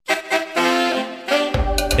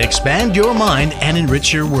Expand your mind and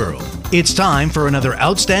enrich your world. It's time for another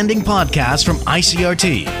outstanding podcast from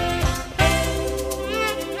ICRT.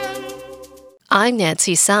 I'm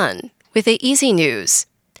Nancy Sun with the Easy News.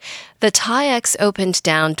 The TAIEX opened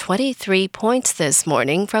down 23 points this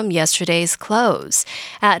morning from yesterday's close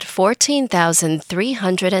at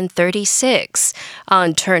 14,336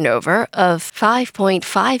 on turnover of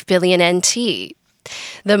 5.5 billion NT.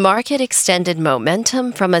 The market extended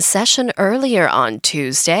momentum from a session earlier on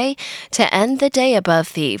Tuesday to end the day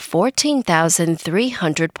above the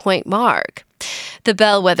 14,300-point mark. The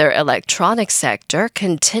bellwether electronics sector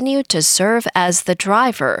continued to serve as the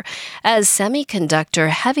driver as semiconductor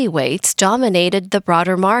heavyweights dominated the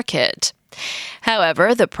broader market.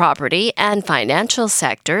 However, the property and financial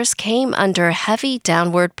sectors came under heavy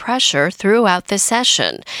downward pressure throughout the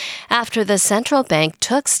session after the central bank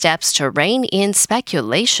took steps to rein in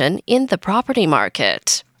speculation in the property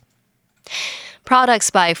market. Products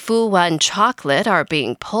by Fuwan Chocolate are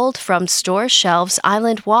being pulled from store shelves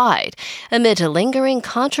island-wide amid a lingering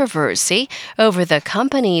controversy over the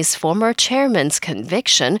company's former chairman's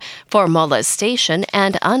conviction for molestation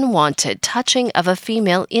and unwanted touching of a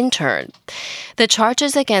female intern. The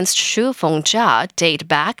charges against Shu Fengjia date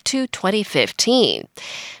back to 2015.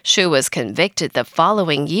 Shu was convicted the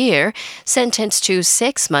following year, sentenced to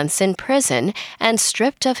 6 months in prison, and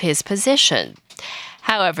stripped of his position.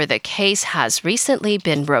 However, the case has recently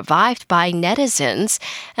been revived by netizens,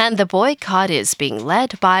 and the boycott is being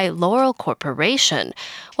led by L'Oreal Corporation,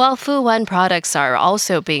 while Fuwan products are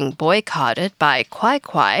also being boycotted by Kwai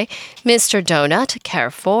Kwai, Mr. Donut,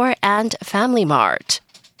 Carrefour, and Family Mart.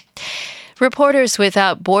 Reporters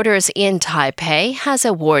Without Borders in Taipei has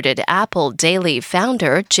awarded Apple Daily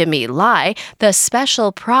founder Jimmy Lai the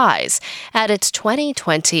special prize at its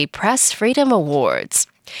 2020 Press Freedom Awards.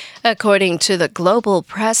 According to the Global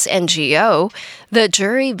Press NGO, the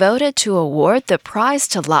jury voted to award the prize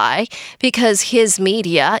to Lai because his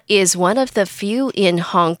media is one of the few in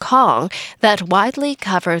Hong Kong that widely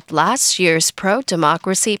covered last year's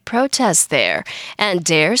pro-democracy protests there and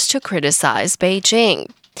dares to criticize Beijing.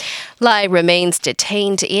 Lai remains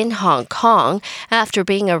detained in Hong Kong after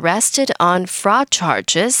being arrested on fraud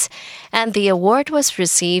charges, and the award was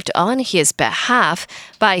received on his behalf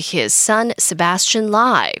by his son Sebastian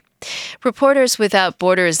Lai. Reporters Without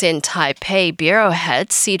Borders in Taipei bureau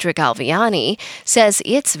head Cedric Alviani says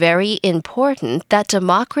it's very important that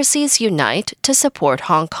democracies unite to support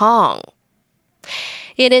Hong Kong.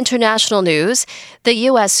 In international news, the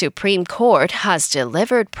U.S. Supreme Court has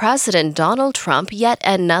delivered President Donald Trump yet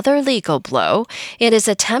another legal blow in his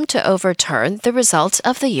attempt to overturn the results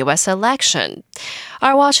of the U.S. election.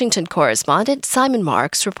 Our Washington correspondent Simon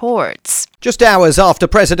Marks reports. Just hours after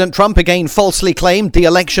President Trump again falsely claimed the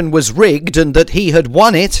election was rigged and that he had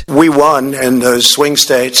won it. We won in those swing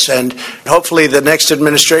states, and hopefully the next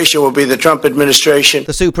administration will be the Trump administration.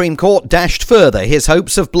 The Supreme Court dashed further his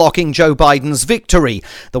hopes of blocking Joe Biden's victory.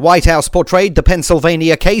 The White House portrayed the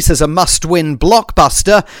Pennsylvania case as a must-win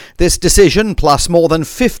blockbuster. This decision, plus more than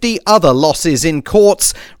 50 other losses in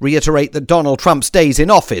courts, reiterate that Donald Trump's days in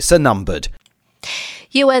office are numbered.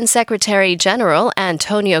 UN Secretary-General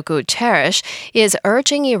Antonio Guterres is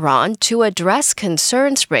urging Iran to address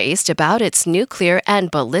concerns raised about its nuclear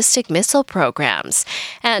and ballistic missile programs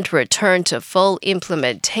and return to full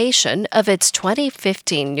implementation of its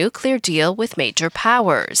 2015 nuclear deal with major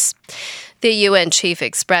powers. The UN chief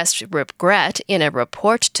expressed regret in a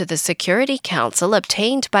report to the Security Council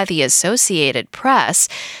obtained by the Associated Press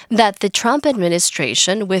that the Trump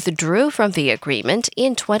administration withdrew from the agreement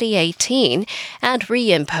in 2018 and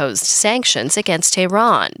reimposed sanctions against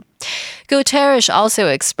Iran. Guterres also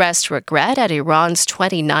expressed regret at Iran's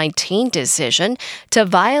 2019 decision to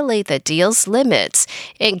violate the deal's limits,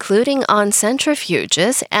 including on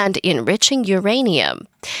centrifuges and enriching uranium.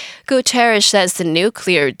 Guterres says the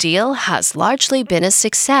nuclear deal has largely been a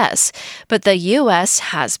success, but the U.S.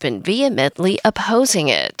 has been vehemently opposing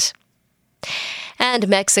it. And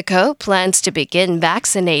Mexico plans to begin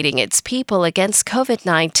vaccinating its people against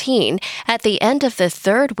COVID-19 at the end of the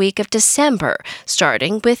third week of December,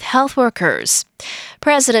 starting with health workers.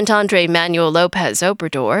 President Andrés Manuel López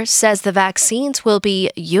Obrador says the vaccines will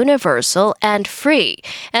be universal and free,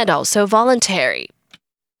 and also voluntary.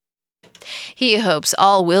 He hopes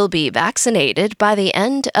all will be vaccinated by the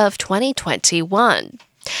end of 2021.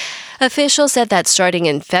 Officials said that starting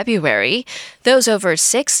in February, those over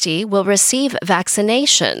 60 will receive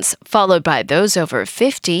vaccinations, followed by those over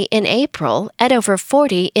 50 in April and over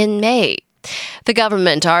 40 in May. The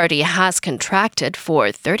government already has contracted for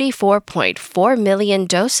 34.4 million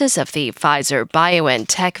doses of the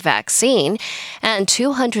Pfizer-BioNTech vaccine, and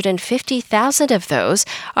 250,000 of those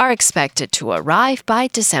are expected to arrive by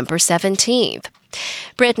December 17th.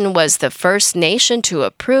 Britain was the first nation to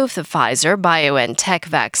approve the Pfizer-BioNTech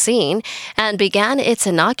vaccine and began its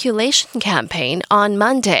inoculation campaign on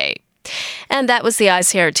Monday. And that was the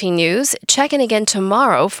ICRT News. Check in again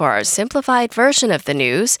tomorrow for our simplified version of the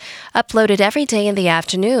news, uploaded every day in the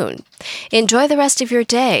afternoon. Enjoy the rest of your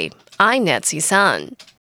day. I'm Nancy Sun.